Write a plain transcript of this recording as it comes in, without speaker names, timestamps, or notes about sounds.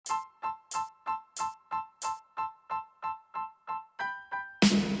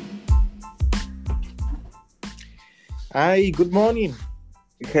Hi, good morning.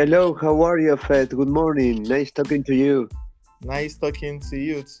 Hello, how are you, Fed? Good morning. Nice talking to you. Nice talking to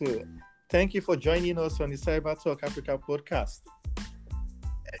you too. Thank you for joining us on the Cyber Talk Africa podcast.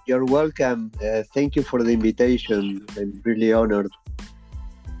 You're welcome. Thank you for the invitation. I'm really honored.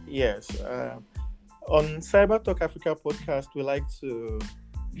 Yes, on Cyber Talk Africa podcast, we like to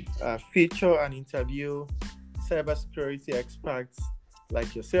feature and interview cybersecurity experts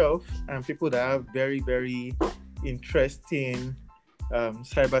like yourself and people that have very interesting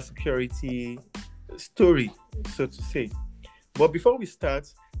cybersecurity story, so to say. But before we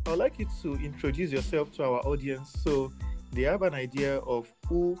start, I would like you to introduce yourself to our audience so they have an idea of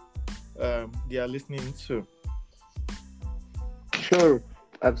who they are listening to. Sure,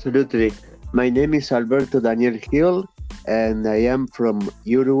 absolutely. My name is Alberto Daniel Gil, and I am from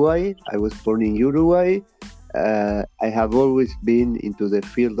Uruguay. I was born in Uruguay. I have always been into the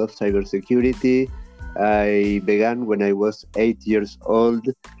field of cybersecurity. I began when I was 8 years old,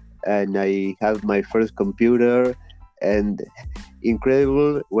 and I had my first computer. And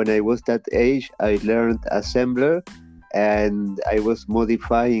incredible, when I was that age, I learned assembler, and I was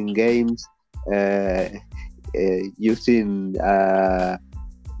modifying games using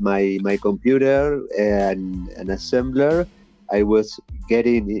my computer and an assembler. I was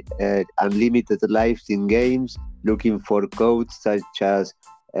getting unlimited lives in games, looking for codes such as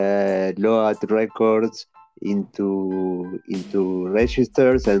load records into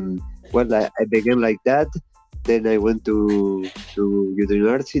registers, and well, I began like that. Then I went to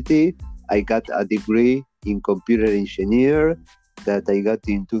university. I got a degree in computer engineer that I got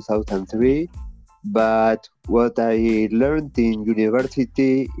in 2003. But what I learned in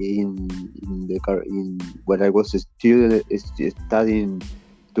university in when I was a student studying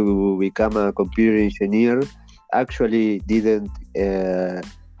to become a computer engineer actually didn't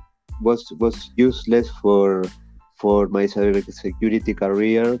was useless for my cybersecurity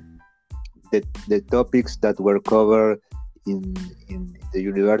career. The topics that were covered in the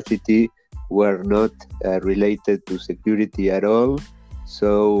university were not related to security at all.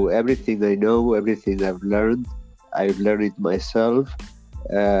 So everything I know, everything I've learned it myself.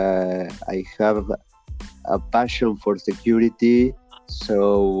 I have a passion for security,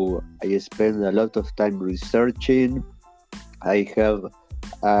 so I spend a lot of time researching. I have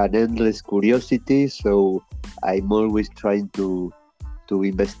an endless curiosity, so I'm always trying to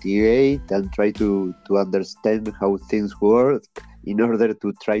investigate and try to understand how things work in order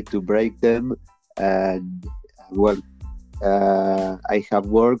to try to break them. And well, I have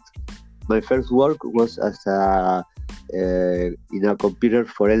worked. My first work was as in a computer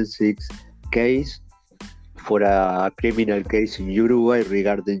forensics case for a criminal case in Uruguay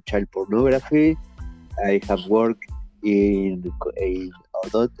regarding child pornography. I have worked in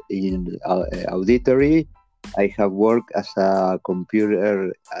auditory. I have worked as a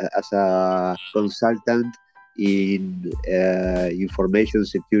computer as a consultant in information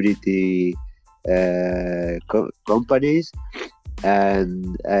security companies,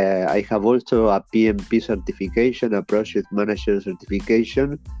 and I have also a PMP certification, a project manager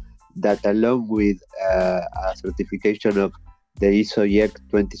certification, that along with a certification of the ISO YEC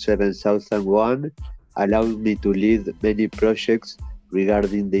 27001 allowed me to lead many projects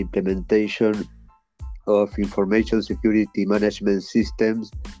regarding the implementation of information security management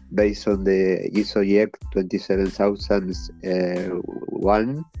systems based on the ISO YEC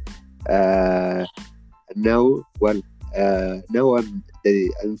 27001. Uh, now I'm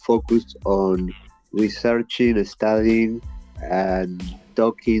focused on researching, studying, and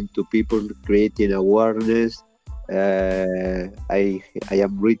talking to people, creating awareness. I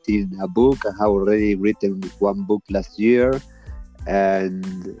am reading a book. I have already written one book last year,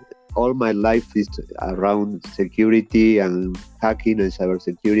 and all my life is around security and hacking and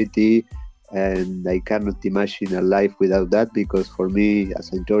cybersecurity. And I cannot imagine a life without that, because for me,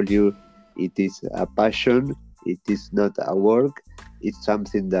 as I told you, it is a passion. It is not a work. It's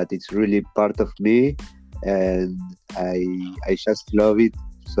something that is really part of me, and I just love it.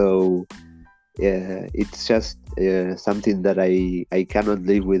 So it's just something that I cannot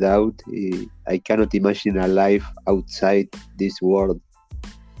live without. I cannot imagine a life outside this world.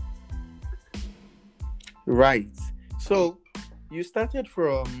 Right. So you started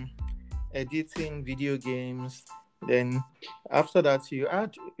from editing video games, then after that you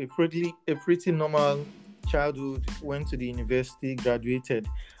had a pretty normal childhood, went to the university, graduated.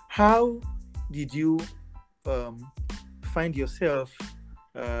 How did you um, find yourself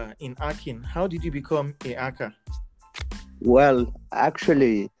in hacking? How did you become a hacker? Well,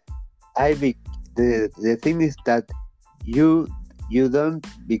 actually, I be the thing is that you you don't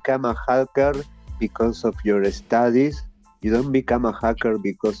become a hacker because of your studies. You don't become a hacker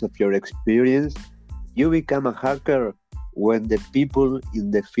because of your experience. You become a hacker when the people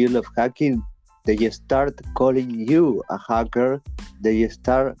in the field of hacking, they start calling you a hacker. They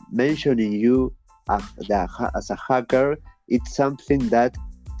start mentioning you as a hacker. It's something that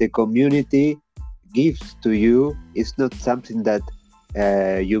the community gives to you. It's not something that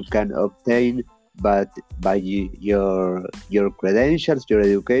you can obtain, but by your credentials, your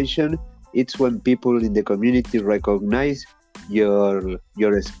education. It's when people in the community recognize your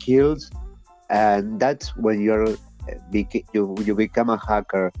skills, and that's when you become a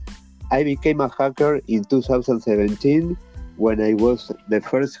hacker. I became a hacker in 2017 when I was the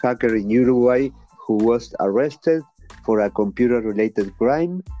first hacker in Uruguay who was arrested for a computer-related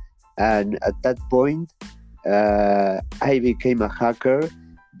crime, and at that point, I became a hacker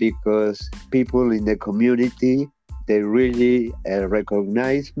because people in the community, they really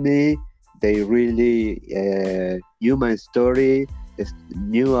recognized me. They really knew my story,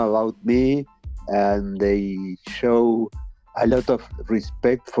 knew about me, and they show a lot of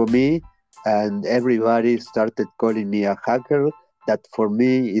respect for me. And everybody started calling me a hacker. That for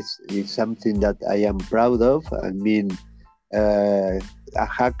me is something that I am proud of. I mean, a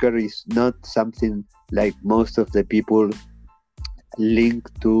hacker is not something like most of the people link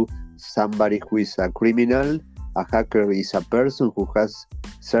to somebody who is a criminal. A hacker is a person who has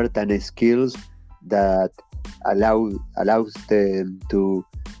certain skills that allows them to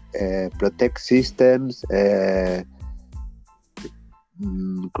protect systems,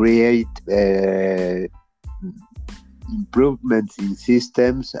 create improvements in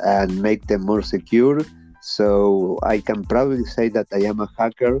systems, and make them more secure. So I can proudly say that I am a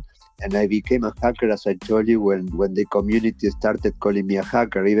hacker, and I became a hacker, as I told you, when the community started calling me a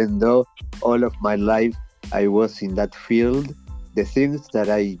hacker. Even though all of my life I was in that field, the things that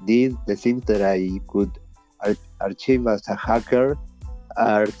I did, the things that I could achieve as a hacker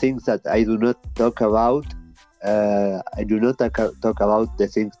are things that I do not talk about. I do not talk about the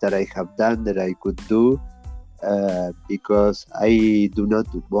things that I have done, that I could do, because I do not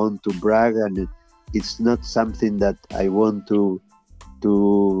want to brag, and it's not something that I want to.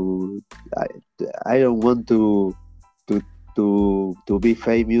 I don't want to be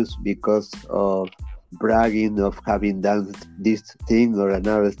famous because of bragging of having done this thing or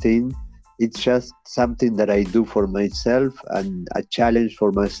another thing. It's just something that I do for myself, and a challenge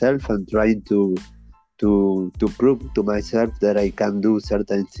for myself, and trying to prove to myself that I can do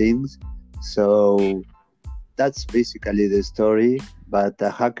certain things. So that's basically the story. But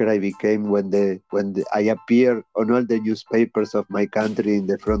a hacker I became when I appear on all the newspapers of my country in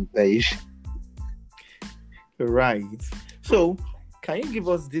the front page. Right. So, can you give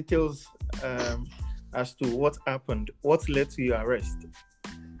us details as to what happened? What led to your arrest?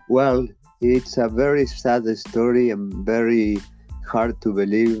 Well, it's a very sad story and very hard to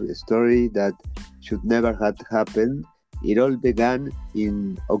believe story that should never have happened. It all began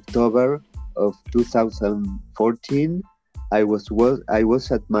in October of 2014. I was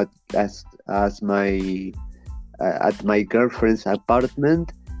at my girlfriend's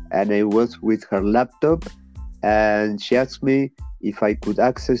apartment, and I was with her laptop, and she asked me if I could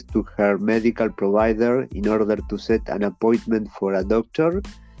access to her medical provider in order to set an appointment for a doctor,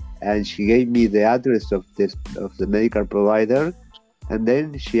 and she gave me the address of the medical provider, and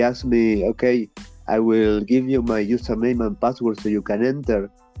then she asked me, okay, I will give you my username and password so you can enter.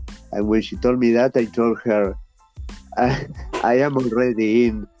 And when she told me that, I told her, I am already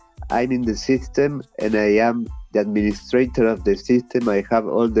in. I'm in the system, and I am the administrator of the system. I have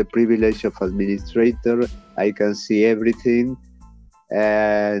all the privilege of administrator. I can see everything.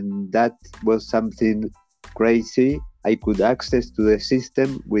 And that was something crazy. I could access to the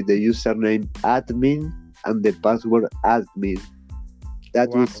system with the username admin and the password admin. That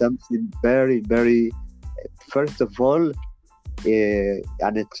Wow. was something very, very, first of all,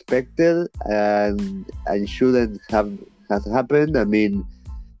 unexpected, and shouldn't have happened. I mean,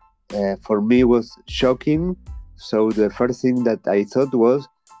 for me, it was shocking. So the first thing that I thought was,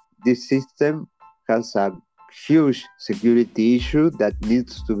 this system has a huge security issue that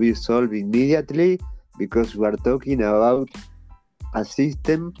needs to be solved immediately, because we are talking about a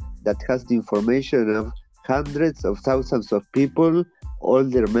system that has the information of hundreds of thousands of people, all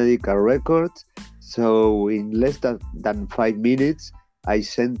their medical records. So in less than 5 minutes, I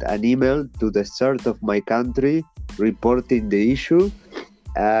sent an email to the CERT of my country reporting the issue,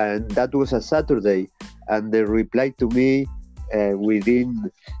 and that was a Saturday. And they replied to me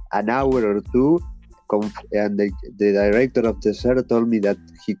within an hour or two, and the director of the CERT told me that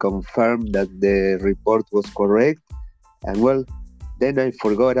he confirmed that the report was correct. And well, then I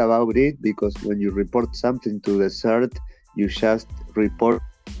forgot about it, because when you report something to the CERT, you just report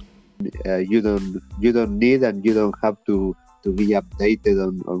you don't need, and you don't have to be updated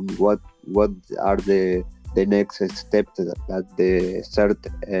on what are the next steps that the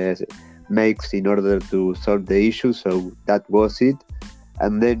CERT makes in order to solve the issue. So that was it.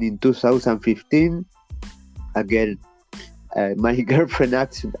 And then in 2015, again, my girlfriend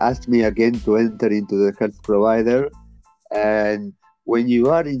asked me again to enter into the health provider. And when you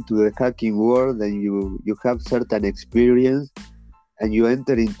are into the hacking world and you have certain experience and you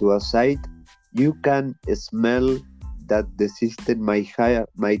enter into a site, you can smell that the system might have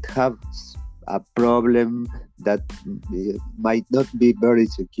a problem, that might not be very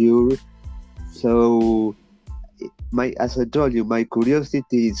secure. So, as I told you, my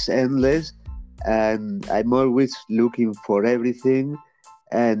curiosity is endless, and I'm always looking for everything.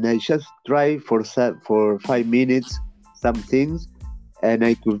 And I just try for 5 minutes some things, and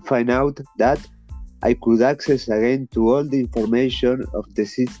I could find out that I could access again to all the information of the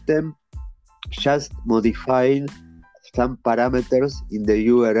system, just modifying some parameters in the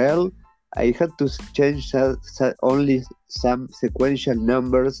URL. I had to change only some sequential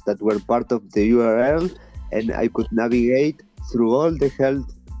numbers that were part of the URL, and I could navigate through all the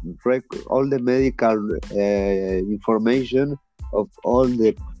all the medical information of all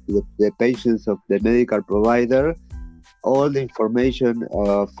the patients of the medical provider, all the information,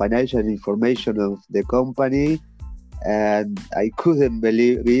 financial information of the company, and I couldn't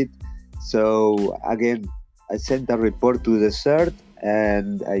believe it. So again, I sent a report to the CERT,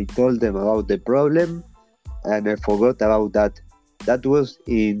 and I told them about the problem, and I forgot about that. That was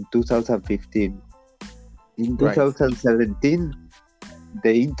in 2015. In 2017,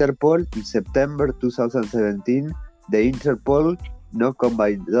 the Interpol, in September 2017, the Interpol knocked on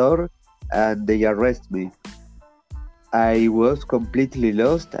my door and they arrested me. I was completely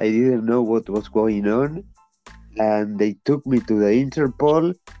lost. I didn't know what was going on. And they took me to the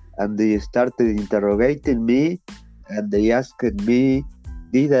Interpol and they started interrogating me, and they asked me,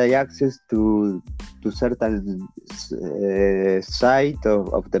 did I access to certain site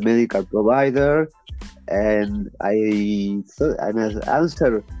of the medical provider? And I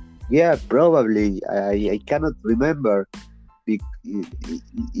answered, yeah, probably. I cannot remember.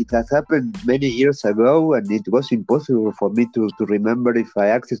 It has happened many years ago, and it was impossible for me to remember if I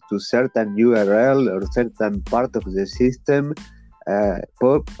accessed to certain URL or certain part of the system.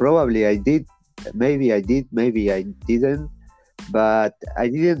 Probably I did. Maybe I did. Maybe I didn't. But I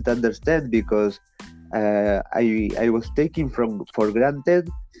didn't understand, because I was taking for granted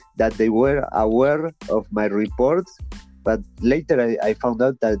that they were aware of my reports. But later I found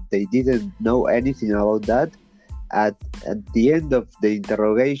out that they didn't know anything about that. At the end of the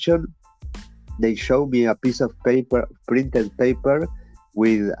interrogation, they showed me a piece of paper, printed paper,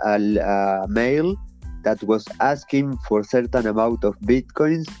 with a mail that was asking for certain amount of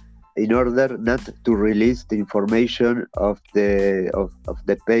bitcoins in order not to release the information of the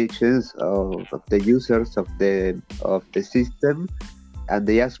patients, of the users of the system. And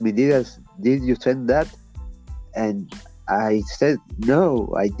they asked me, did you send that? And I said,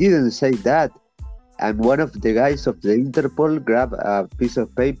 no, I didn't say that. And one of the guys of the Interpol grabbed a piece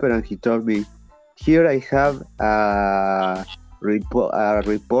of paper and he told me, here I have a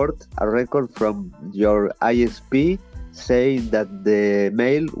record from your ISP saying that the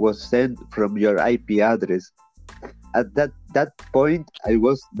mail was sent from your IP address. At that point, I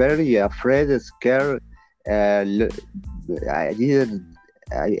was very afraid, scared. I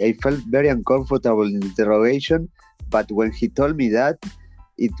felt very uncomfortable in the interrogation. But when he told me that,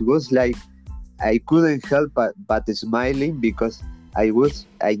 it was like I couldn't help but smiling, because I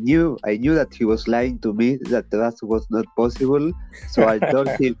knew that he was lying to me, that was not possible. So I told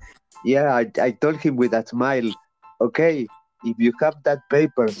him, I told him with a smile, okay, if you have that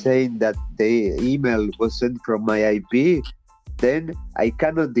paper saying that the email was sent from my IP, then I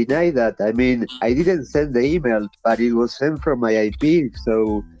cannot deny that. I mean, I didn't send the email, but it was sent from my IP.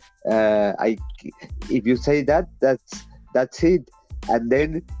 So if you say that, that's it. And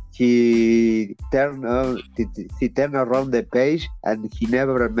then he turned around the page, and he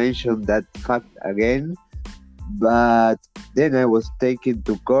never mentioned that fact again. But then I was taken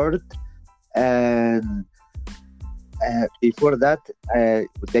to court, and before that,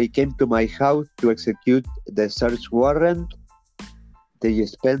 they came to my house to execute the search warrant. They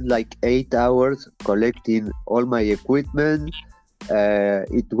spent like 8 hours collecting all my equipment.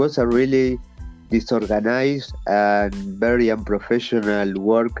 It was a really disorganized and very unprofessional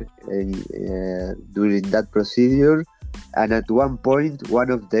work during that procedure. And at one point, one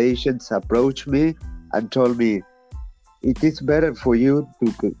of the agents approached me and told me, it is better for you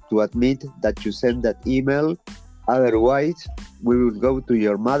to admit that you sent that email. Otherwise, we will go to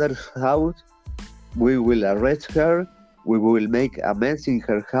your mother's house, we will arrest her, we will make a mess in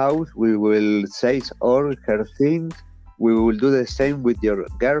her house, we will seize all her things, we will do the same with your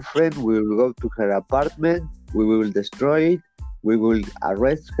girlfriend, we will go to her apartment, we will destroy it, we will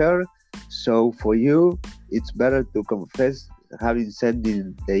arrest her. So for you, it's better to confess having sent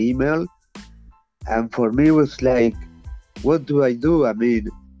in the email. And for me, it was like, what do I do? I mean,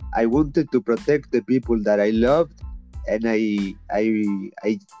 I wanted to protect the people that I loved, and I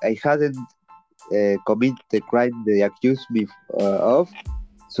hadn't committed the crime they accused me of.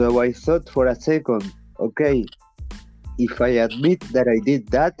 So I thought for a second, okay, if I admit that I did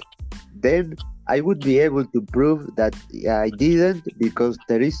that, then I would be able to prove that I didn't, because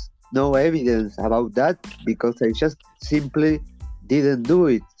there is no evidence about that, because I just simply didn't do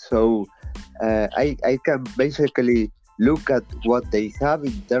it. So I can basically look at what they have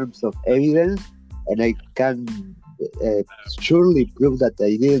in terms of evidence, and I can surely prove that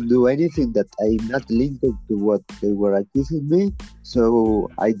I didn't do anything, that I'm not linked to what they were accusing me. So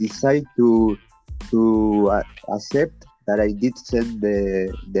I decide to accept that I did send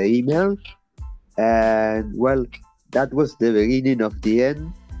the email. And well, that was the beginning of the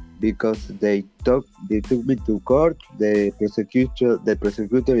end, because they took me to court. The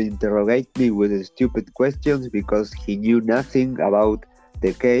prosecutor interrogated me with stupid questions, because he knew nothing about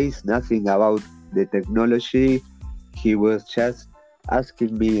the case, nothing about the technology. He was just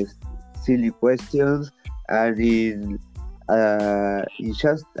asking me silly questions, and in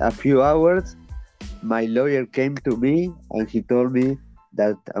just a few hours, my lawyer came to me and he told me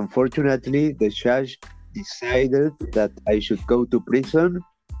that unfortunately the judge decided that I should go to prison,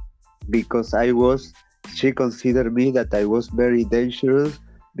 because she considered me that I was very dangerous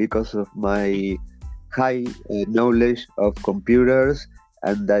because of my high knowledge of computers,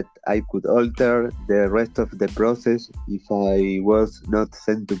 and that I could alter the rest of the process if I was not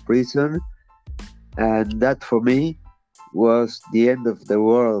sent to prison. And that for me was the end of the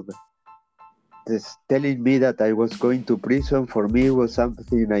world. This telling me that I was going to prison, for me, was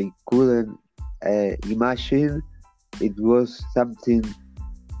something I couldn't imagine. It was something.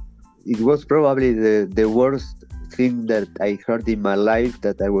 It was probably the worst thing that I heard in my life,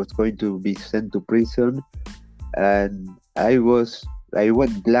 that I was going to be sent to prison, and I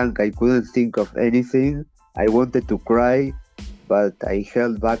went blank. I couldn't think of anything. I wanted to cry, but I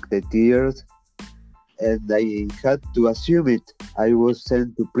held back the tears, and I had to assume it. I was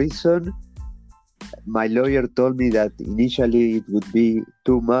sent to prison. My lawyer told me that initially it would be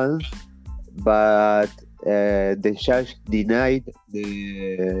 2 months, but the judge denied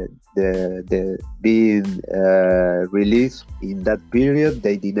the being released in that period.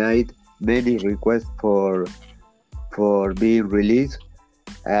 They denied many requests for being released,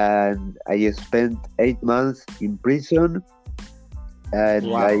 and I spent 8 months in prison, and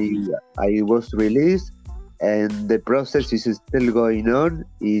Wow. I was released, and the process is still going on.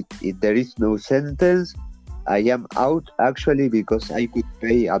 There is no sentence. I am out actually, because I could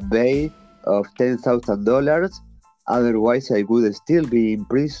pay a bail of $10,000. Otherwise, I would still be in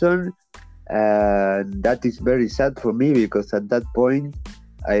prison, and that is very sad for me, because at that point,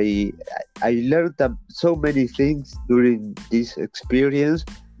 I learned so many things during this experience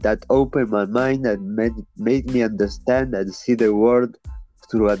that opened my mind and made me understand and see the world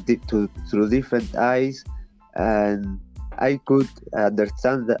through different eyes. And I could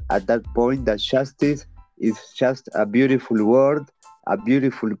understand that at that point that justice is just a beautiful word, a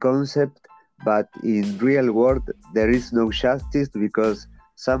beautiful concept, but in real world there is no justice, because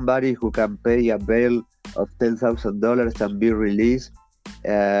somebody who can pay a bail of $10,000 and be released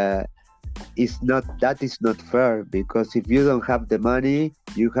is not fair, because if you don't have the money,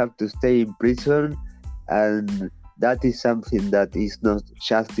 you have to stay in prison, and that is something that is not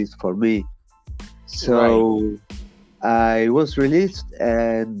justice for me. So I was released,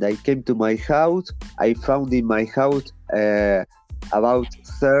 and I came to my house. I found in my house about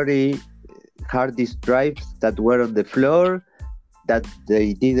 30 hard disk drives that were on the floor that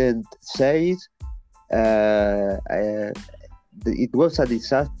they didn't seize. It was a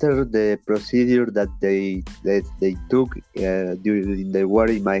disaster, the procedure that they took during the war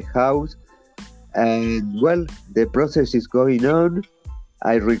in my house. And well, the process is going on.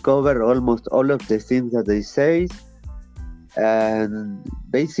 I recover almost all of the things that they say, and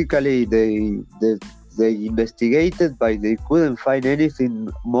basically they investigated, but they couldn't find anything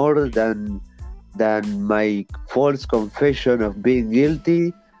more than my false confession of being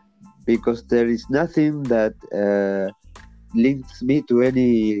guilty, because there is nothing that links me to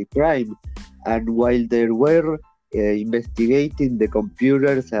any crime. And while there were investigating the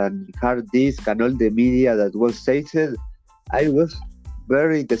computers and hard disk and all the media that was seized, I was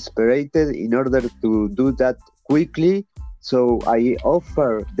very desperate in order to do that quickly. So I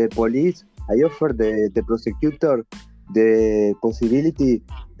offer the prosecutor the possibility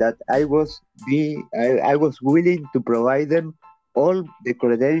that I was willing to provide them all the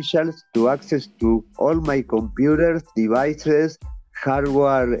credentials to access to all my computers, devices,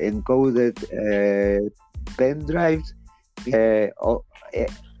 hardware encoded pen drives, all,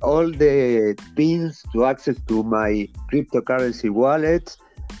 all the pins to access to my cryptocurrency wallets,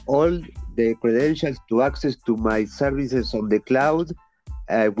 all the credentials to access to my services on the cloud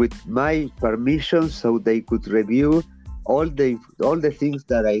with my permission, so they could review all the things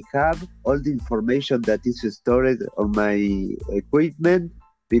that I have, all the information that is stored on my equipment,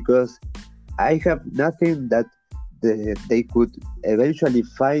 because I have nothing that they could eventually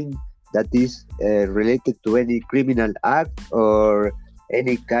find that is related to any criminal act or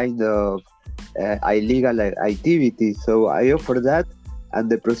any kind of illegal activity. So I offered that, and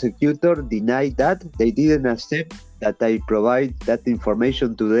the prosecutor denied that. They didn't accept that I provide that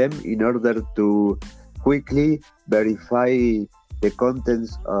information to them in order to quickly verify the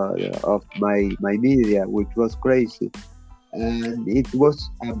contents of my media, which was crazy. And it was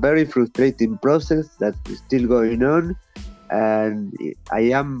a very frustrating process that is still going on. And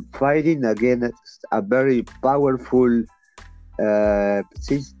I am fighting against a very powerful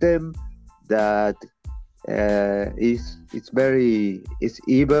system that is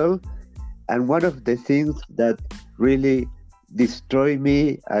evil. And one of the things that really destroyed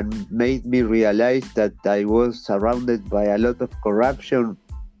me and made me realize that I was surrounded by a lot of corruption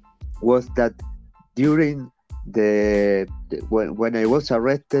was that during when I was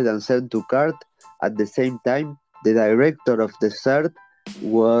arrested and sent to court, at the same time the director of the CERT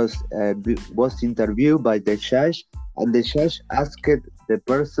was interviewed by the judge, and the judge asked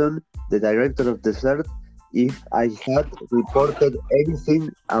the director of the CERT, if I had reported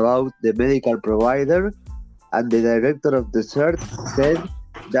anything about the medical provider, and the director of the CERT said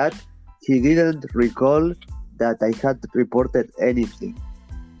that he didn't recall that I had reported anything.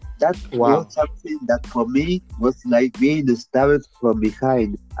 That was something that for me was like being stabbed from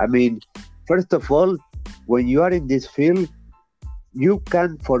behind. I mean, first of all, when you are in this field, you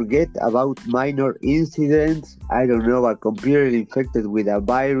can forget about minor incidents. I don't know, a computer infected with a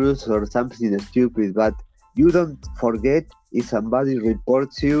virus or something stupid, but you don't forget if somebody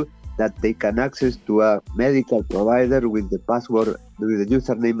reports you that they can access to a medical provider with the password, with the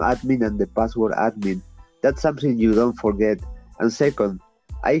username admin and the password admin. That's something you don't forget. And second,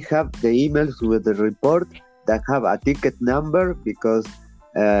 I have the emails with the report that have a ticket number, because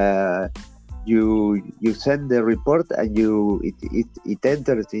you send the report and it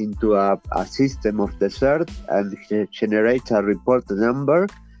enters into a system of the CERT and generates a report number,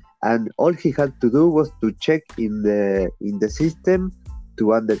 and all he had to do was to check in the system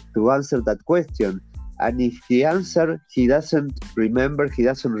to answer that question. And if he answered, he doesn't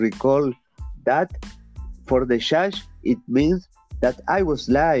recall that, for the judge it means that I was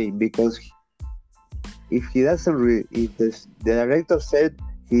lying, because if he doesn't if the director said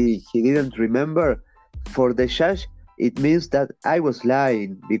he didn't remember, for the judge it means that I was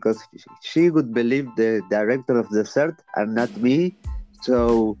lying, because she would believe the director of the CERT and not me.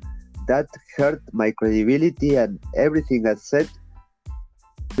 So that hurt my credibility, and everything I said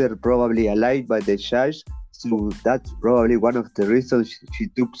they're probably alive by the judge. So that's probably one of the reasons she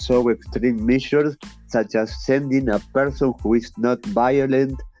took so extreme measures, such as sending a person who is not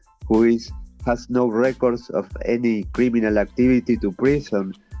violent, has no records of any criminal activity, to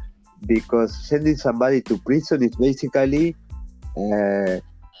prison. Because sending somebody to prison is basically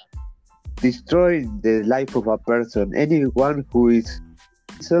destroying the life of a person. Anyone who is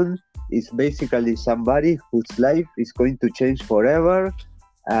in prison is basically somebody whose life is going to change forever,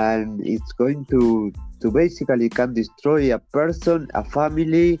 and it's going to basically can destroy a person, a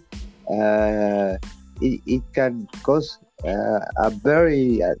family. It can cause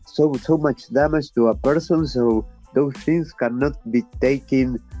so much damage to a person. So those things cannot be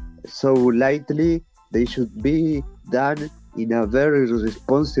taken so lightly. They should be done in a very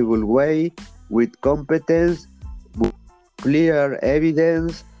responsible way, with competence, with clear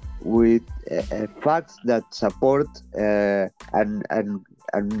evidence, with facts that support and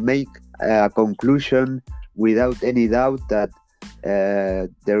make a conclusion without any doubt that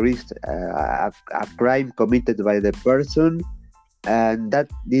there is a crime committed by the person. And that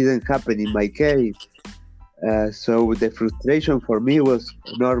didn't happen in my case. So the frustration for me was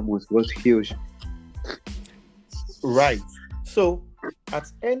enormous, was huge. Right. So,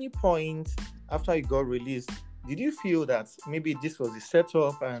 at any point after you got released, did you feel that maybe this was a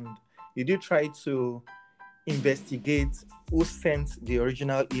setup, and did you try to investigate who sent the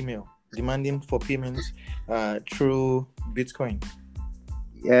original email demanding for payments through Bitcoin?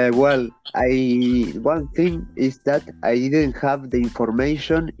 Well, I one thing is that I didn't have the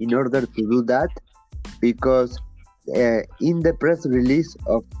information in order to do that, because in the press release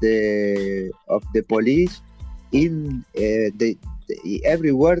of the police, in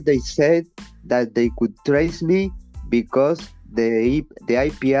everywhere they said that they could trace me because the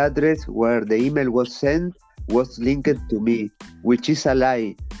IP address where the email was sent was linked to me, which is a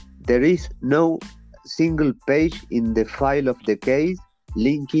lie. There is no single page in the file of the case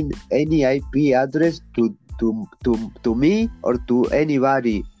linking any IP address to me or to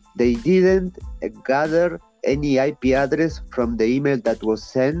anybody. They didn't gather any IP address from the email that was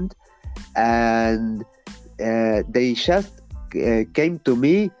sent, and they just came to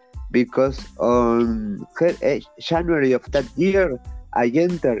me because on January of that year I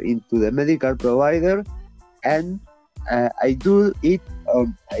entered into the medical provider, and I do it.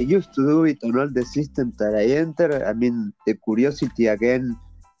 I used to do it on all the systems that I enter. I mean, the curiosity again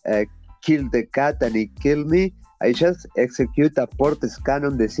killed the cat and it killed me. I just execute a port scan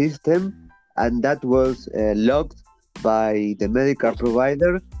on the system, and that was logged by the medical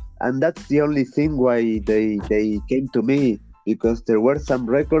provider. And that's the only thing why they came to me, because there were some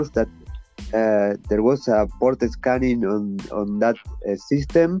records that there was a port scanning on that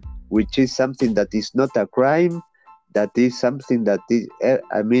system, which is something that is not a crime. That is something that is,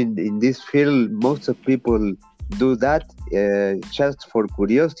 I mean, in this field, most of people do that just for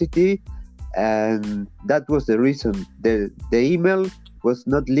curiosity, and that was the reason. The email was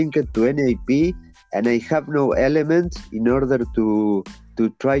not linked to any IP, and I have no elements in order to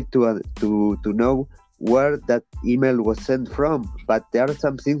try to know where that email was sent from. But there are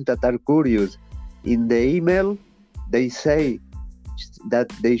some things that are curious. In the email, they say that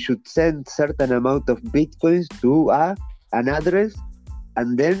they should send certain amount of bitcoins to an address,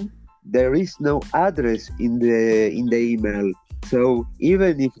 and then there is no address in the email. So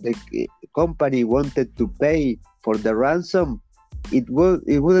even if the company wanted to pay for the ransom, it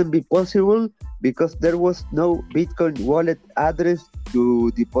wouldn't be possible, because there was no Bitcoin wallet address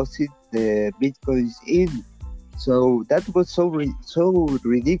to deposit the bitcoins in. So that was so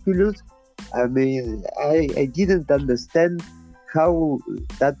ridiculous. I mean, I didn't understand how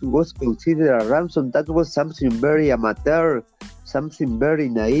that was considered a ransom. That was something very amateur, something very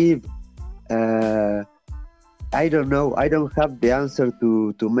naive. I don't know. I don't have the answer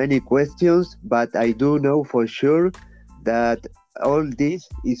to many questions, but I do know for sure that all this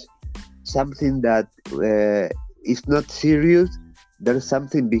is something that is not serious. There's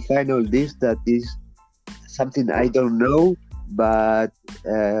something behind all this that is something I don't know, but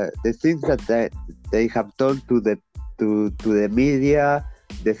the things that they have told to the media,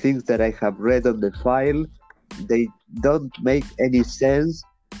 the things that I have read on the file, they don't make any sense.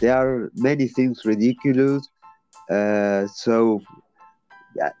 There are many things ridiculous. So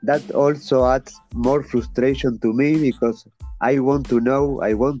that also adds more frustration to me, because I want to know,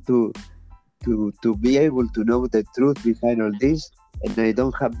 I want to be able to know the truth behind all this, and I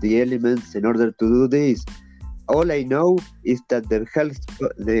don't have the elements in order to do this. All I know is that the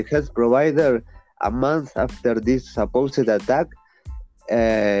health provider, a month after this supposed attack,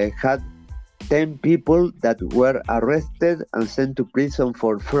 had 10 people that were arrested and sent to prison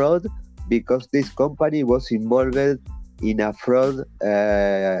for fraud, because this company was involved in a fraud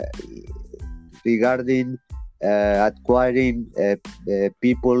regarding acquiring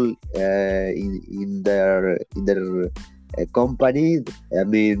people in their company. I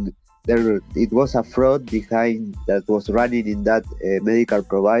mean, it was a fraud behind that was running in that medical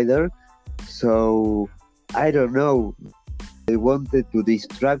provider. So I don't know. They wanted to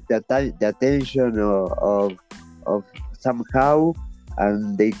distract the attention of somehow,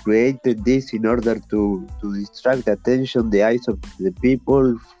 and they created this in order to distract the attention, the eyes of the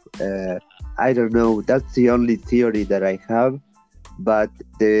people. I don't know. That's the only theory that I have. But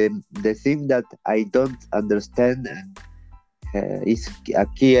the thing that I don't understand, is a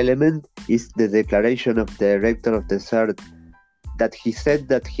key element, is the declaration of the director of the CERT, that he said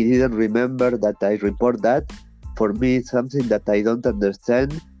that he didn't remember that I report that. For me, it's something that I don't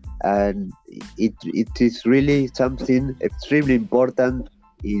understand, and it is really something extremely important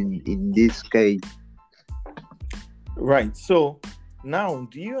in this case. Right. So now,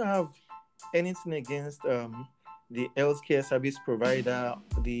 do you have anything against the healthcare service provider,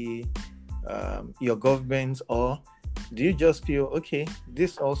 the your government, or do you just feel, okay,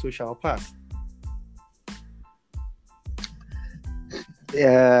 this also shall pass?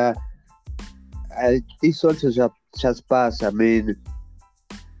 this also just passed. I mean,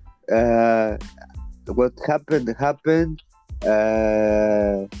 uh, what happened,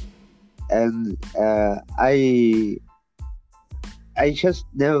 uh, and I just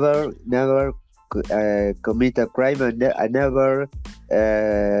never commit a crime. I never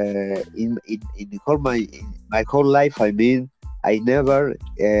in my whole life. I mean, I never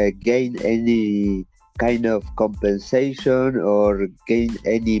gain any kind of compensation or gain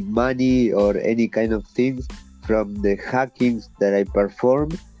any money or any kind of things from the hackings that I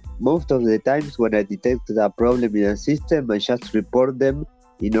perform. Most of the times when I detect a problem in a system, I just report them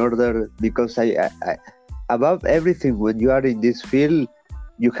in order because I above everything when you are in this field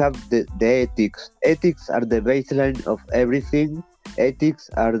you have the ethics are the baseline of everything. Ethics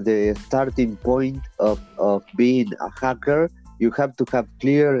are the starting point of being a hacker. You have to have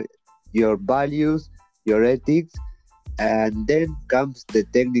clear your values, your ethics, and then comes the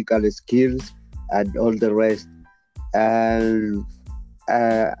technical skills and all the rest. And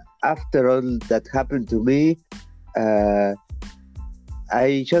uh, after all that happened to me, uh,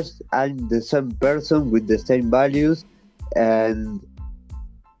 I'm the same person with the same values, and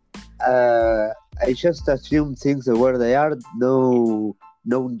uh, I just assume things the way they are. No.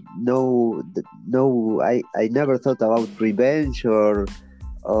 I never thought about revenge or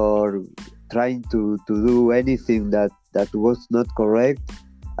trying to do anything that was not correct.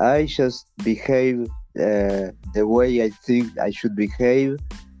 I just behave the way I think I should behave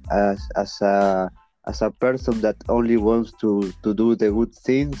as a person that only wants to do the good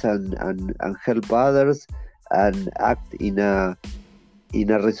things and help others and act in a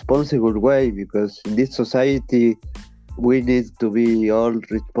responsible way, because in this society we need to be all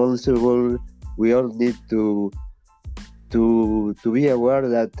responsible. We all need to be aware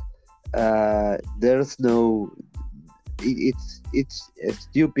that there's no it's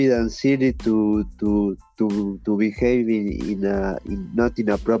stupid and silly to behave in not in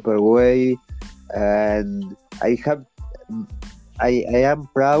a proper way. And I am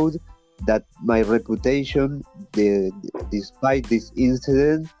proud that my reputation, despite this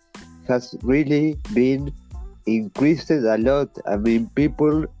incident, has really been increased a lot. I mean,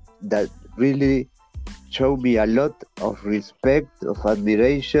 people that really show me a lot of respect, of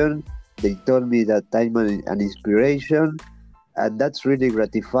admiration. They told me that I'm an inspiration, and that's really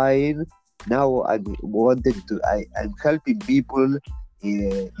gratifying. Now I'm helping people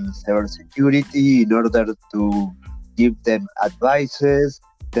in cybersecurity in order to give them advices,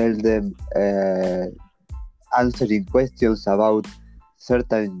 tell them answering questions about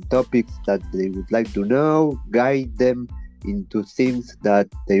certain topics that they would like to know, guide them into things that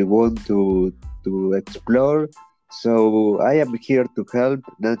they want to explore. So I am here to help,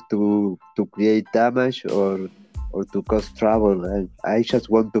 not to create damage or to cause trouble. I just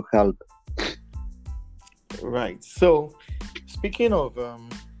want to help. Right. So, speaking of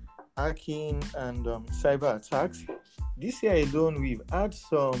hacking and cyber attacks, this year alone we've had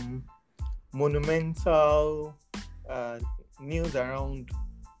some monumental uh, news around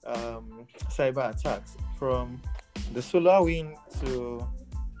cyber attacks, the solar wind to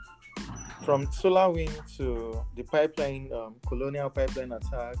the pipeline, colonial pipeline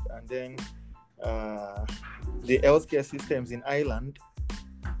attack, and then uh, the healthcare systems in Ireland.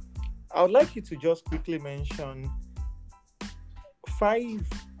 I would like you to just quickly mention 5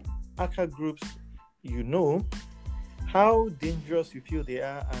 hacker groups you know, how dangerous you feel they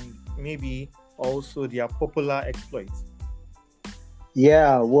are, and maybe also their popular exploits.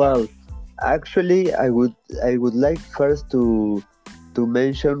 Yeah, well, actually, I would like first to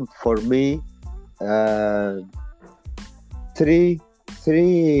mention for me uh, three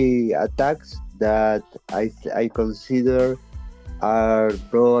three attacks that I consider are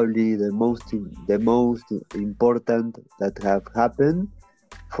probably the most important that have happened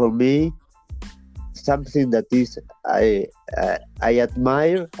for me. Something that is I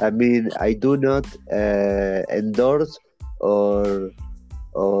admire. I mean, I do not endorse or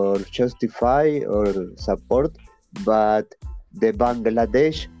justify or support, but the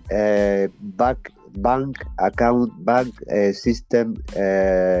Bangladesh bank system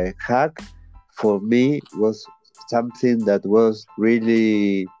hack for me was something that was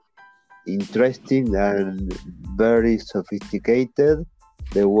really interesting and very sophisticated.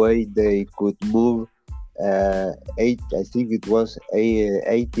 The way they could move I think it was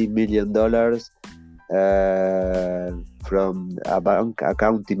 $80 million from a bank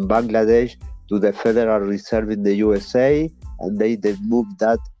account in Bangladesh to the Federal Reserve in the USA, and they moved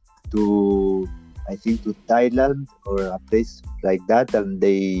that to, I think, to Thailand or a place like that, and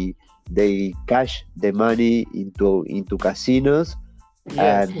they cash the money into casinos,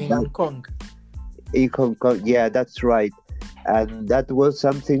 Yes, and in that, Hong Kong. in Hong Kong. Yeah, that's right. And that was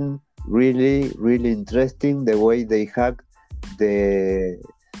something really, really interesting. The way they hacked the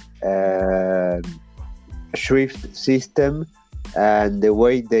uh, Swift system, and the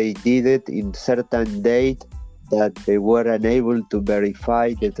way they did it in certain date that they were unable to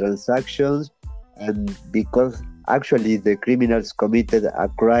verify the transactions, and because actually the criminals committed a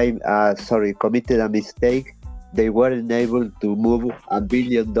crime, committed a mistake, they weren't able to move $1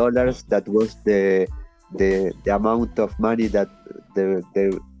 billion. That was the amount of money that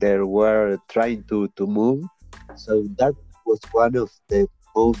they were trying to move. So that was one of the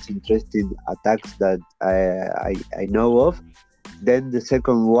most interesting attacks that I know of. Then the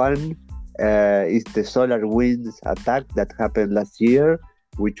second one is the solar winds attack that happened last year,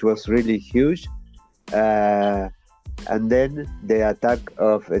 which was really huge. And then the attack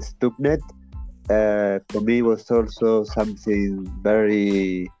of Stuxnet, for me, was also something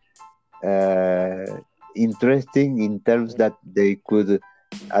very interesting in terms that they could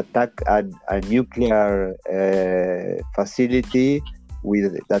attack a nuclear facility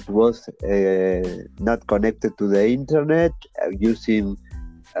that was not connected to the internet, using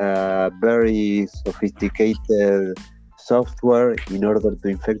very sophisticated software in order to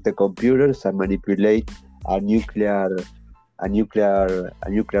infect the computers and manipulate a nuclear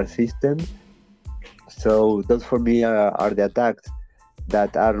system. So those for me are the attacks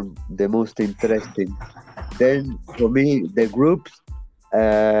that are the most interesting. Then for me, the groups,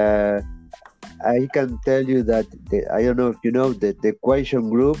 I can tell you that I don't know if you know the equation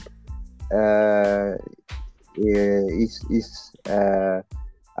group is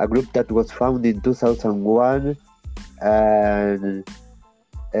a group that was founded in 2001, and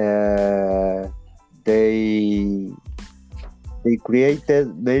they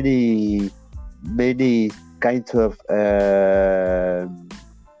created many kinds of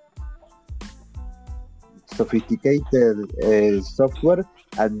sophisticated software,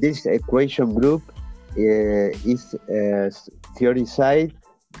 and this equation group is theorized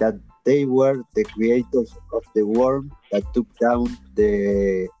that they were the creators of the worm that took down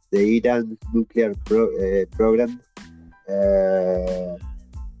the Iran nuclear program.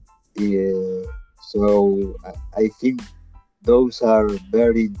 So I think those are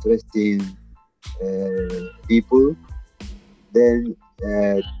very interesting people. Then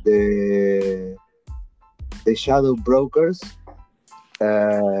the shadow brokers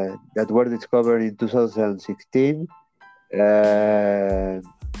that were discovered in 2016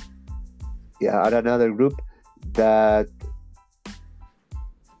 are another group that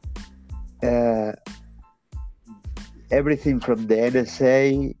everything from the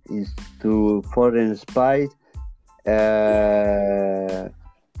NSA is to foreign spies. The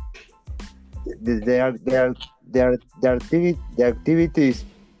activities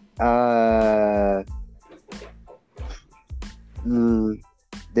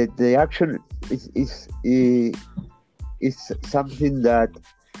the action is something that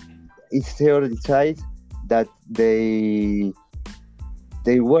is theorized that they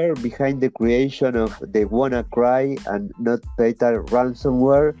were behind the creation of the WannaCry and not Peter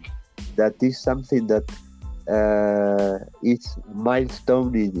ransomware. That is something that is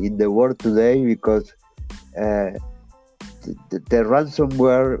milestone in the world today, because the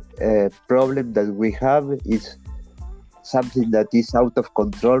ransomware problem that we have is something that is out of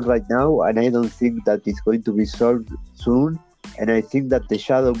control right now, and I don't think that it's going to be solved soon. And I think that the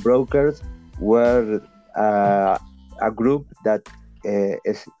shadow brokers were a group that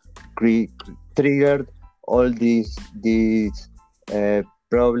triggered all these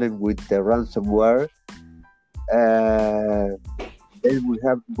problem with the ransomware. Then we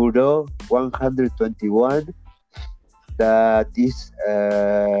have Bureau 121, that is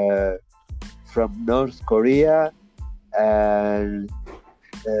from North Korea, and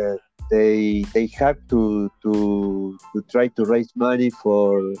they have to try to raise money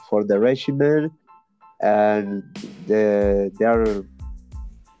for the regime, and they are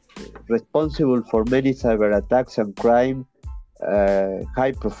responsible for many cyber attacks and crime,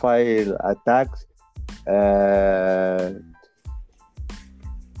 high profile attacks,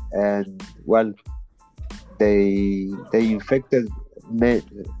 and well, they infected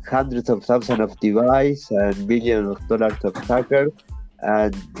hundreds of thousands of devices and billions of dollars of hackers.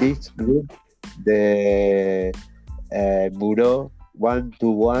 And this group, the Bureau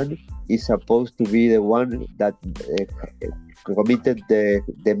 121, is supposed to be the one that committed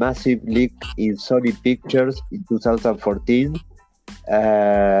the massive leak in Sony Pictures in 2014.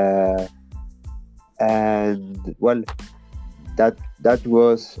 And well, that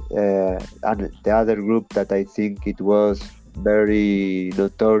was and the other group that I think it was very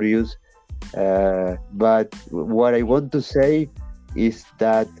notorious But what I want to say is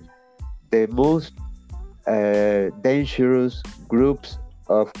that the most dangerous groups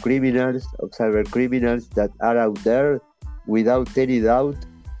of criminals, of cyber criminals that are out there, without any doubt,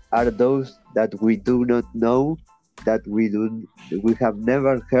 are those that we do not know, that we have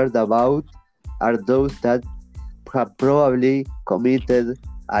never heard about, are those that have probably committed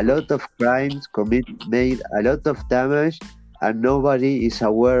a lot of crimes, made a lot of damage, and nobody is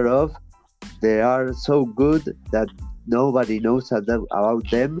aware of. They are so good that nobody knows about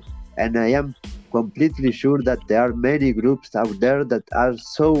them, and I am completely sure that there are many groups out there that are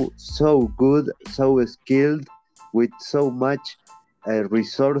so good, so skilled, with so much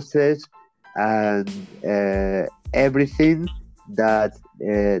resources and everything that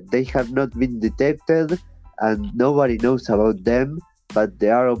they have not been detected and nobody knows about them, but they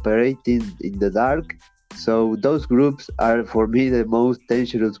are operating in the dark. So those groups are for me the most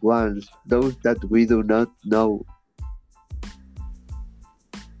dangerous ones, those that we do not know.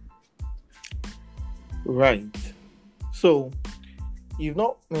 Right. So you've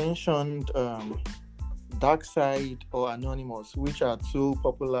not mentioned Dark Side or Anonymous, which are two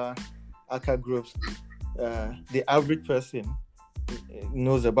popular hacker groups the average person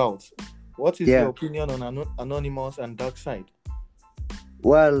knows about. What is your Yeah, opinion on Anonymous and Dark Side?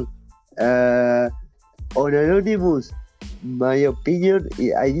 well, uh, on Anonymous, my opinion,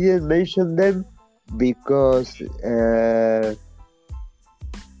 I didn't mention them because I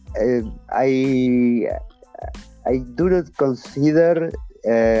do not consider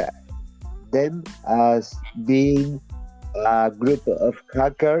them as being a group of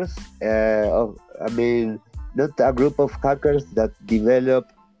hackers. I mean, not a group of hackers that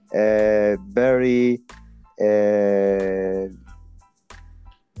develop very uh,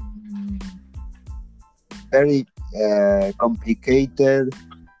 very complicated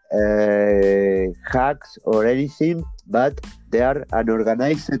hacks or anything, but they are an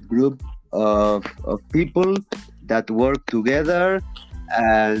organized group of people that work together,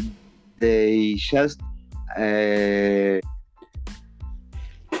 and they just uh,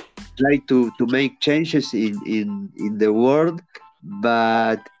 try to make changes in the world.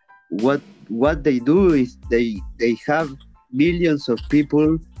 But what they do is they have millions of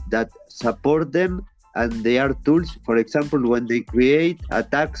people that support them, and they are tools. For example, when they create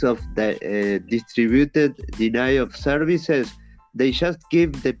attacks of the distributed denial of services, they just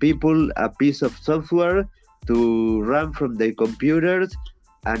give the people a piece of software to run from their computers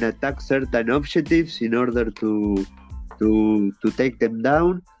and attack certain objectives in order to take them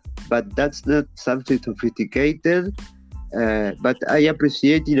down. But that's not something sophisticated. But I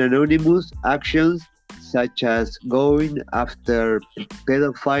appreciate in Anonymous actions such as going after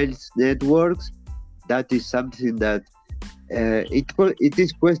pedophiles networks. That is something that it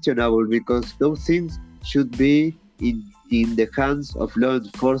is questionable, because those things should be in the hands of law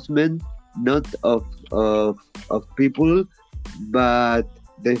enforcement, not of people. But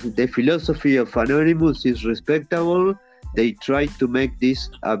the philosophy of Anonymous is respectable. They try to make this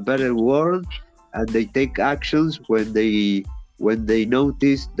a better world, and they take actions when they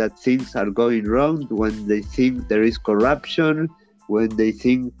notice that things are going wrong, when they think there is corruption, when they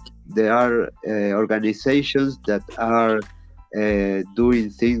think there are organizations that are doing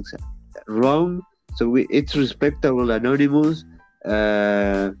things wrong. So it's respectable. Anonymous.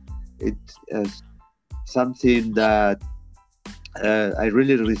 It's something that I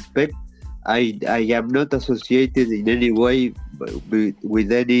really respect. I am not associated in any way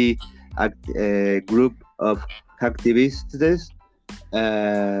with any group of activists,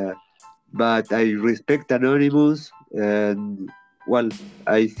 uh, but I respect Anonymous, and well,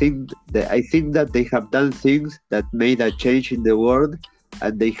 I think that they have done things that made a change in the world,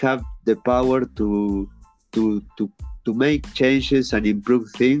 and they have the power to to to make changes and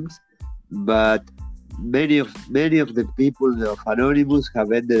improve things. But many of the people of Anonymous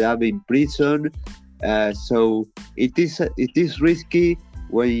have ended up in prison. So it is risky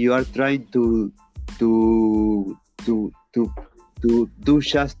when you are trying to to to to do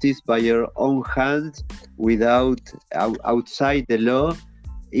justice by your own hands without outside the law,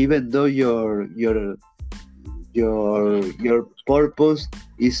 even though your purpose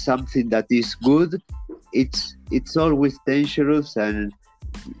is something that is good. It's always dangerous, and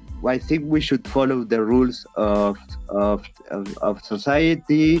I think we should follow the rules of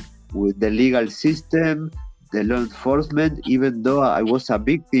society, with the legal system, the law enforcement. Even though I was a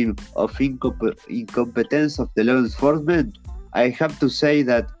victim of incompetence of the law enforcement, I have to say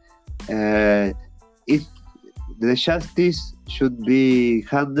that if the justice should be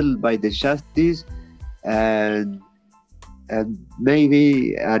handled by the justice, and and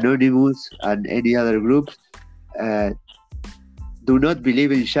maybe Anonymous and any other groups uh, do not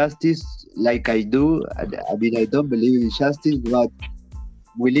believe in justice like I do. I mean, I don't believe in justice, but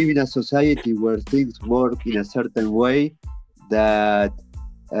we live in a society where things work in a certain way that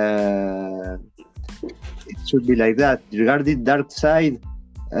uh, it should be like that. Regarding dark side,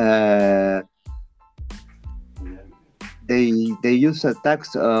 uh, they use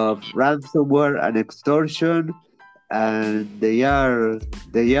attacks of ransomware and extortion, and they are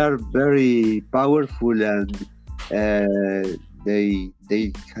very powerful, and they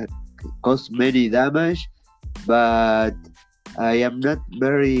cause many damage. But I am not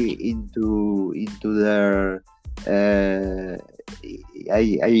very into their. Uh,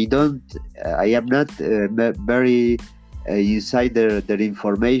 I don't. I am not very inside their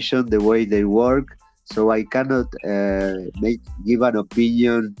information, the way they work. So I cannot give an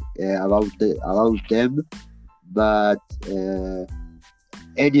opinion about them. But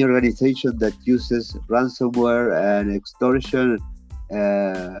any organization that uses ransomware and extortion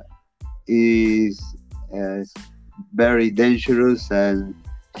uh, is uh, very dangerous and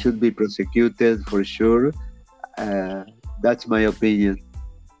should be prosecuted for sure. Uh, that's my opinion.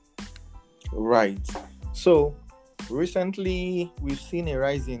 Right. So recently, we've seen a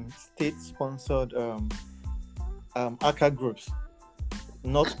rise in state-sponsored hacker groups.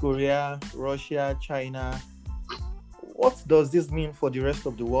 North Korea, Russia, China. What does this mean for the rest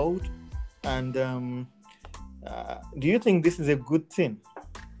of the world? And do you think this is a good thing?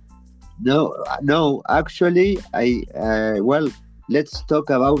 No, no. Actually, well, let's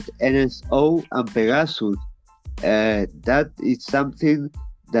talk about NSO and Pegasus. That is something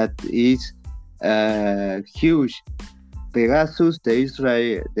that is huge. Pegasus,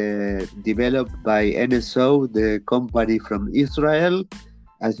 developed by NSO, the company from Israel,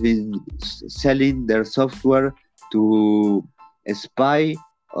 has been selling their software to spy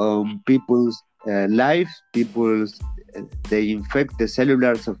on people's lives. They infect the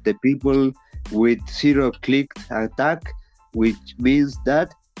cellulars of the people with zero-click attack, which means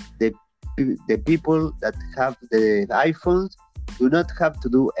that the the people that have the iPhones do not have to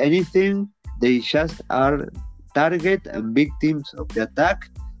do anything. They just are target and victims of the attack.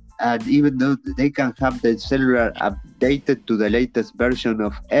 And even though they can have the cellular updated to the latest version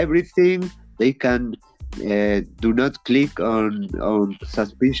of everything, they can do not click on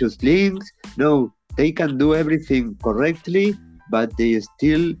suspicious links. No, they can do everything correctly, but they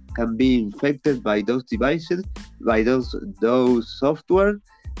still can be infected by those devices, by those software.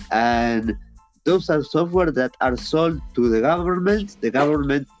 And those are software that are sold to the government. The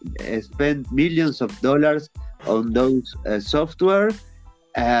government spent millions of dollars on those software,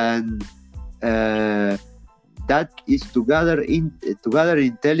 and that is to gather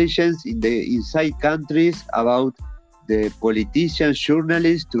intelligence inside countries about the politicians,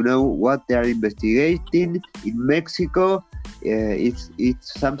 journalists, to know what they are investigating. In Mexico,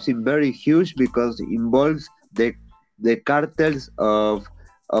 it's something very huge because it involves the cartels of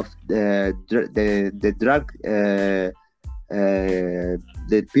the drug,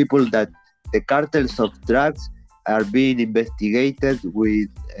 the people that the cartels of drugs are being investigated with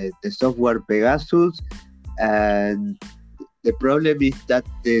the software Pegasus. And the problem is that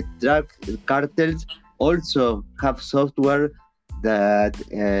the drug cartels also have software that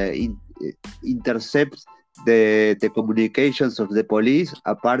intercepts the communications of the police,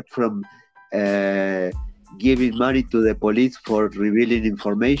 apart from giving money to the police for revealing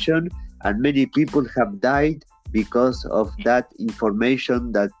information. And many people have died because of that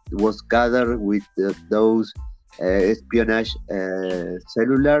information that was gathered with those espionage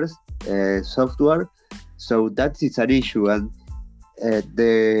cellulars software. So that is an issue, and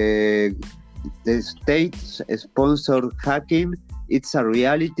the state-sponsored hacking, it's a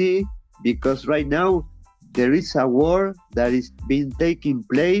reality, because right now there is a war that is being taking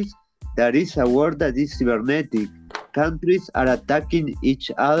place. There is a war that is cybernetic. Countries are attacking each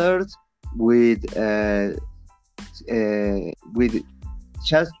other with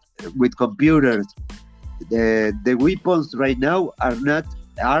computers. The weapons right now are not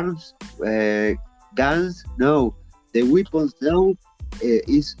arms, guns. No, the weapons now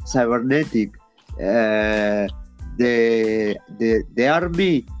is cybernetic. The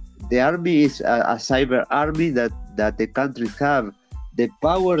army is a cyber army that the countries have. The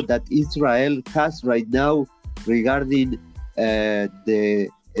power that Israel has right now regarding the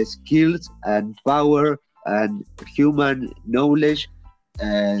skills and power and human knowledge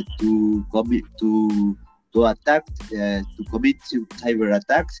to attack, to commit cyber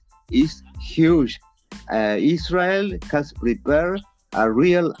attacks is huge. Israel has prepared a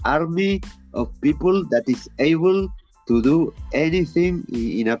real army of people that is able to do anything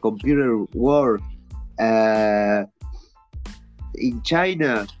in a computer war. Uh, in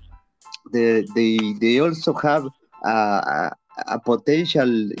China, they also have a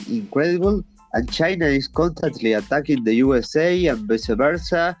potential incredible, and China is constantly attacking the USA and vice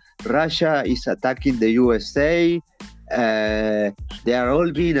versa. Russia is attacking the USA. They are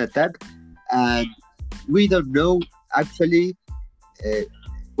all being attacked, and we don't know actually uh,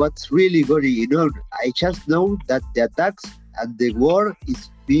 what's really going on. I just know that the attacks and the war it's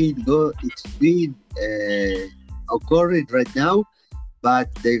being occurring right now,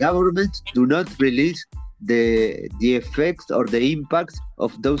 but the governments do not release the effects or the impacts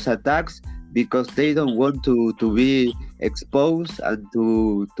of those attacks because they don't want to be exposed and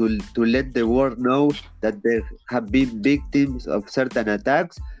to let the world know that there have been victims of certain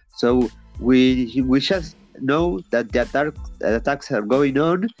attacks. So we just know that the attacks are going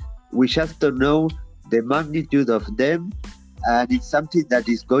on. We just don't know the magnitude of them, and it's something that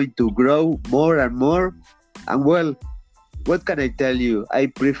is going to grow more and more. And well, what can I tell you? I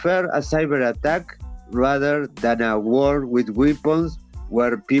prefer a cyber attack rather than a war with weapons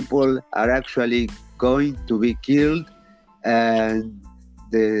where people are actually going to be killed, and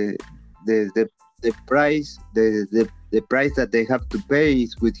the the the, the price the price that they have to pay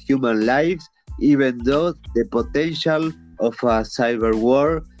is with human lives, even though the potential of a cyber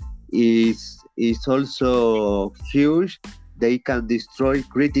war is also huge. They can destroy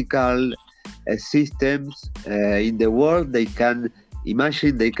critical systems in the world. They can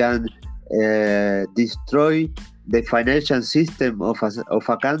destroy the financial system of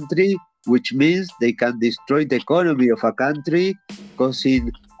a country, which means they can destroy the economy of a country,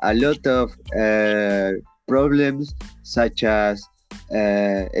 causing a lot of problems, such as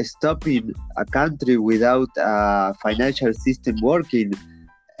stopping a country without a financial system working.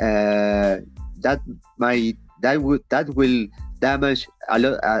 That might that will damage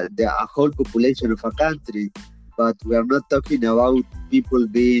a whole population of a country. But we are not talking about people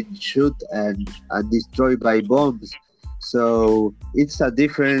being shot and destroyed by bombs. So it's a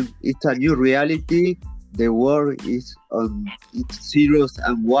new reality. The war is on its zeros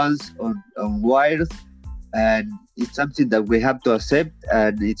and ones on wires, and it's something that we have to accept,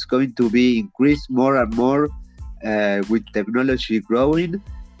 and it's going to be increased more and more with technology growing.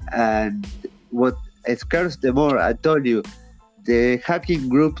 And what scares the more, I told you, the hacking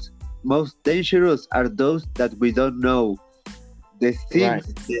groups most dangerous are those that we don't know. The things,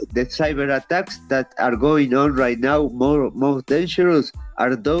 Right. the cyber attacks that are going on right now, most dangerous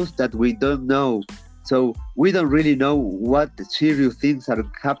are those that we don't know. So we don't really know what serious things are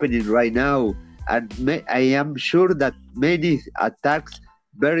happening right now, and I am sure that many attacks,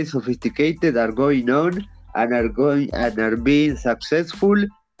 very sophisticated, are going on and are being successful,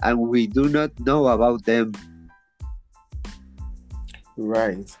 and we do not know about them.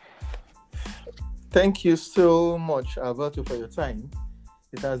 Right. Thank you so much, Alberto, for your time.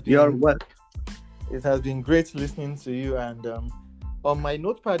 It has You're been what? it has been great listening to you. And on my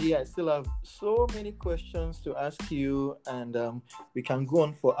notepad here, I still have so many questions to ask you, and we can go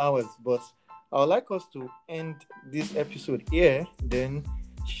on for hours. But I would like us to end this episode here, then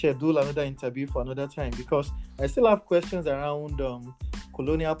schedule another interview for another time, because I still have questions around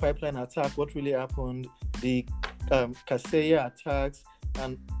colonial pipeline attack, what really happened, the Kaseya attacks,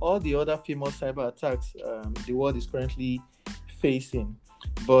 and all the other famous cyber attacks the world is currently facing.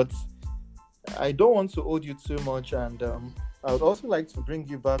 But I don't want to hold you too much, and I would also like to bring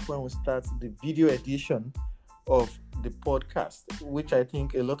you back when we start the video edition of the podcast, which I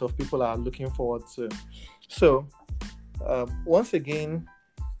think a lot of people are looking forward to. So, once again,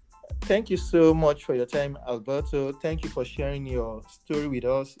 thank you so much for your time, Alberto. Thank you for sharing your story with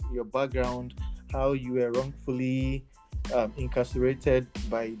us, your background, how you were wrongfully incarcerated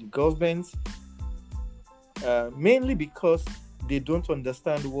by the government, mainly because they don't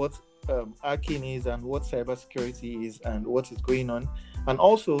understand what hacking is and what cybersecurity is and what is going on. And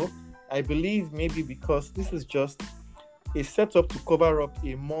also, I believe maybe because this is just a setup to cover up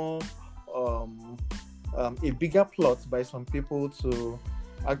a more a bigger plot by some people to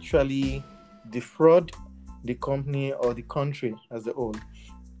actually defraud the company or the country as a whole.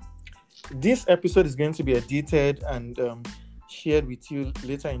 This episode is going to be edited and shared with you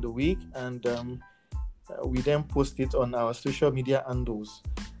later in the week, and we then post it on our social media handles.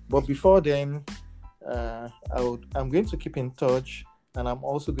 But before then, I'm going to keep in touch, and I'm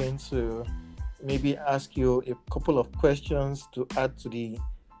also going to maybe ask you a couple of questions to add to the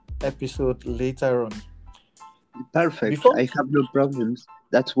episode later on. Perfect. Before I have no problems.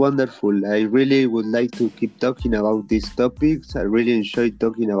 That's wonderful. I really would like to keep talking about these topics. I really enjoy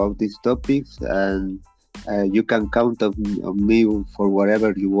talking about these topics, and you can count on me for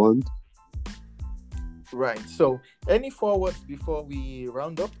whatever you want. Right. So, any forwards before we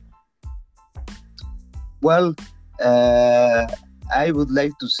round up? Well, I would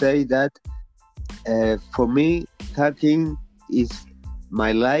like to say that for me, hacking is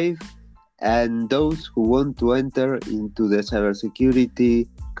my life, and those who want to enter into the cybersecurity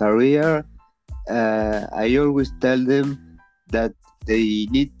career, I always tell them that they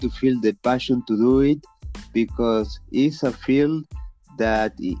need to feel the passion to do it, because it's a field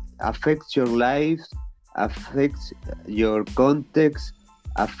that affects your life, affects your context,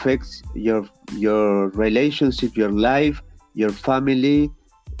 affects your relationship, your life, your family,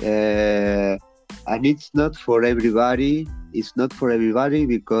 and it's not for everybody. It's not for everybody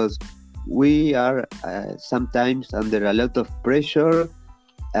because we are sometimes under a lot of pressure,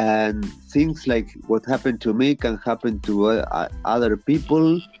 and things like what happened to me can happen to other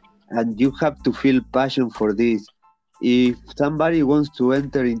people, and you have to feel passion for this. If somebody wants to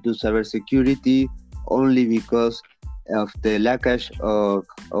enter into cybersecurity only because of the lackage of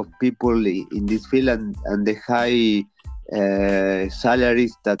people in this field, and the high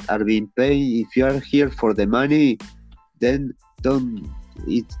salaries that are being paid, if you are here for the money, then don't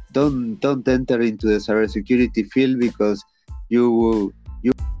enter into the cybersecurity field, because you